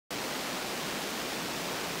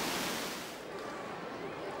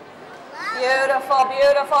Beautiful,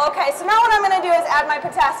 beautiful. Okay, so now what I'm going to do is add my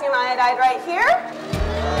potassium iodide right here.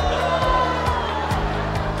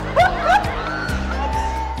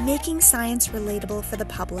 Making science relatable for the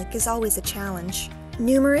public is always a challenge.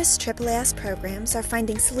 Numerous AAAS programs are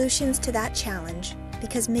finding solutions to that challenge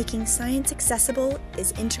because making science accessible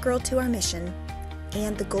is integral to our mission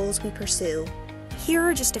and the goals we pursue. Here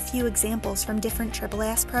are just a few examples from different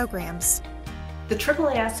AAAS programs. The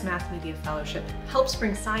AAAS Math Media Fellowship helps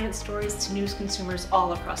bring science stories to news consumers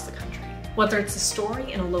all across the country. Whether it's a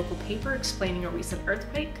story in a local paper explaining a recent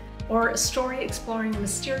earthquake, or a story exploring the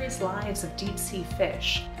mysterious lives of deep-sea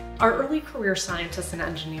fish, our early career scientists and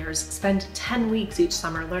engineers spend 10 weeks each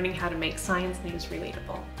summer learning how to make science news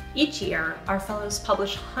relatable. Each year, our fellows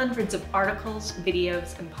publish hundreds of articles,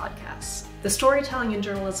 videos, and podcasts. The storytelling and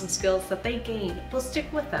journalism skills that they gain will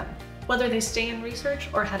stick with them, whether they stay in research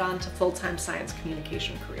or head on to full-time science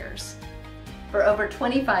communication careers. For over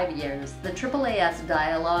 25 years, the AAAS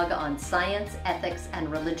Dialogue on Science, Ethics,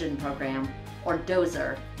 and Religion program, or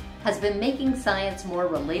DOSER, has been making science more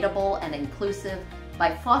relatable and inclusive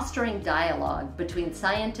by fostering dialogue between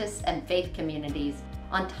scientists and faith communities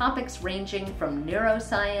on topics ranging from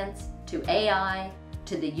neuroscience to AI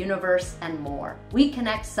to the universe and more. We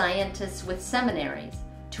connect scientists with seminaries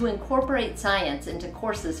to incorporate science into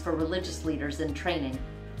courses for religious leaders in training.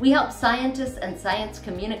 We help scientists and science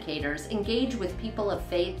communicators engage with people of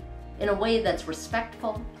faith in a way that's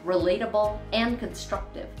respectful, relatable, and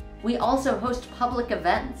constructive. We also host public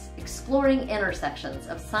events exploring intersections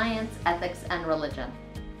of science, ethics, and religion.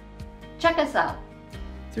 Check us out.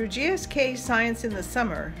 Through GSK Science in the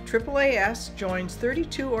Summer, AAAS joins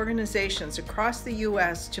 32 organizations across the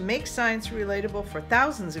U.S. to make science relatable for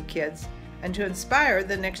thousands of kids and to inspire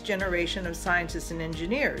the next generation of scientists and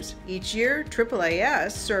engineers. Each year,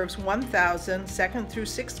 AAAS serves 1,000 second through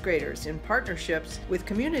sixth graders in partnerships with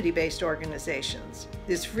community-based organizations.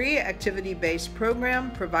 This free activity-based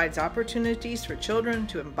program provides opportunities for children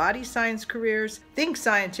to embody science careers, think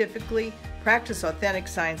scientifically, practice authentic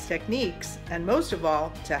science techniques, and most of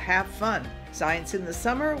all, to have fun. Science in the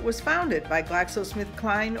Summer was founded by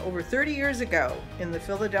GlaxoSmithKline over 30 years ago in the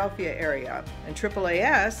Philadelphia area, and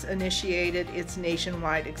AAAS initiated its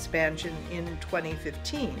nationwide expansion in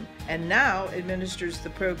 2015, and now administers the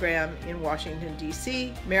program in Washington,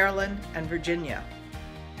 D.C., Maryland, and Virginia.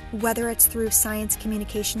 Whether it's through science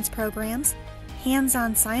communications programs,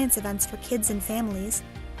 hands-on science events for kids and families,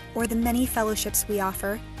 or the many fellowships we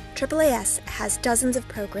offer, AAAS has dozens of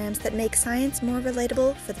programs that make science more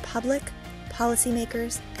relatable for the public,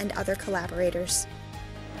 policymakers, and other collaborators.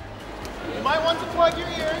 You might want to plug your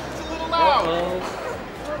ears, it's a little loud.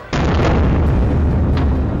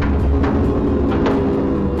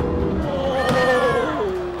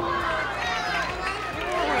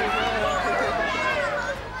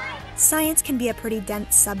 Science can be a pretty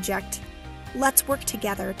dense subject. Let's work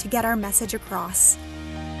together to get our message across.